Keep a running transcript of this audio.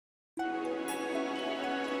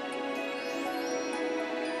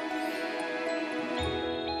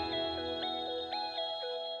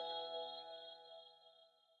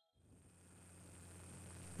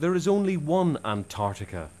There is only one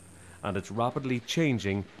Antarctica, and it's rapidly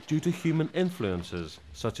changing due to human influences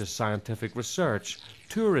such as scientific research,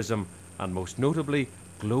 tourism, and most notably,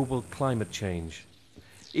 global climate change.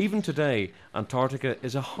 Even today, Antarctica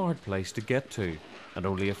is a hard place to get to, and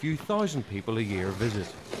only a few thousand people a year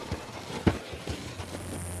visit.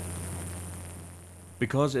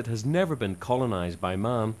 Because it has never been colonized by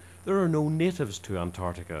man, there are no natives to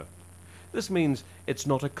Antarctica. This means it's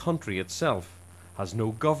not a country itself, has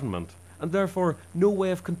no government, and therefore no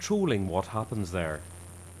way of controlling what happens there.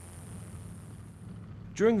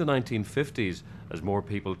 During the 1950s, as more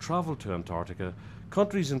people travelled to Antarctica,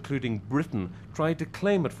 countries including Britain tried to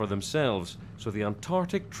claim it for themselves, so the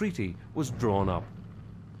Antarctic Treaty was drawn up.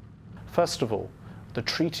 First of all, the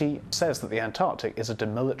treaty says that the Antarctic is a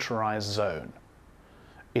demilitarized zone.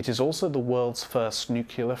 It is also the world's first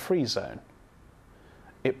nuclear-free zone.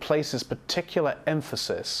 It places particular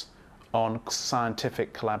emphasis on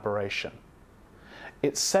scientific collaboration.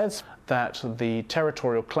 It says that the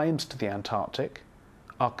territorial claims to the Antarctic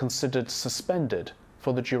are considered suspended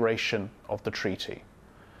for the duration of the treaty.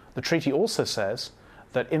 The treaty also says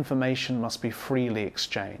that information must be freely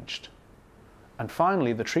exchanged. And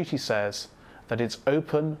finally, the treaty says that it's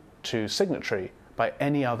open to signatory by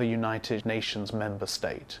any other United Nations member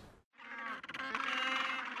state.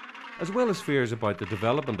 As well as fears about the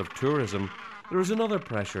development of tourism, there is another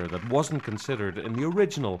pressure that wasn't considered in the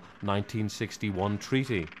original 1961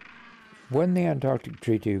 treaty. When the Antarctic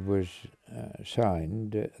Treaty was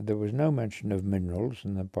signed, there was no mention of minerals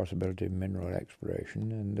and the possibility of mineral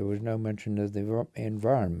exploration, and there was no mention of the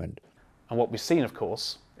environment. And what we've seen, of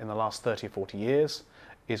course, in the last 30 or 40 years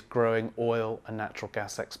is growing oil and natural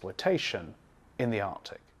gas exploitation in the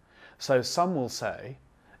Arctic. So some will say,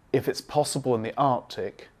 if it's possible in the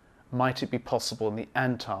Arctic, might it be possible in the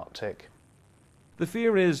Antarctic? The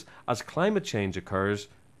fear is, as climate change occurs,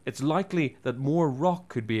 it's likely that more rock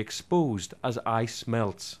could be exposed as ice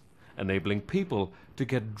melts, enabling people to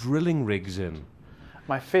get drilling rigs in.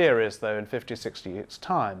 My fear is, though, in 50 or 60 years'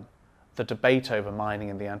 time, the debate over mining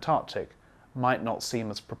in the Antarctic might not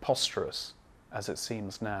seem as preposterous as it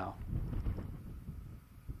seems now.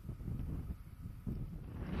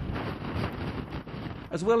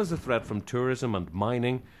 As well as the threat from tourism and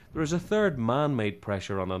mining, there is a third man-made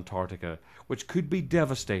pressure on Antarctica, which could be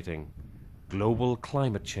devastating: global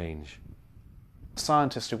climate change.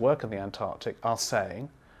 Scientists who work in the Antarctic are saying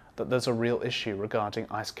that there's a real issue regarding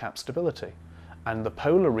ice cap stability, and the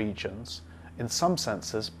polar regions, in some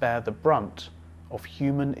senses, bear the brunt of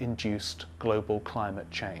human-induced global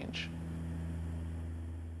climate change.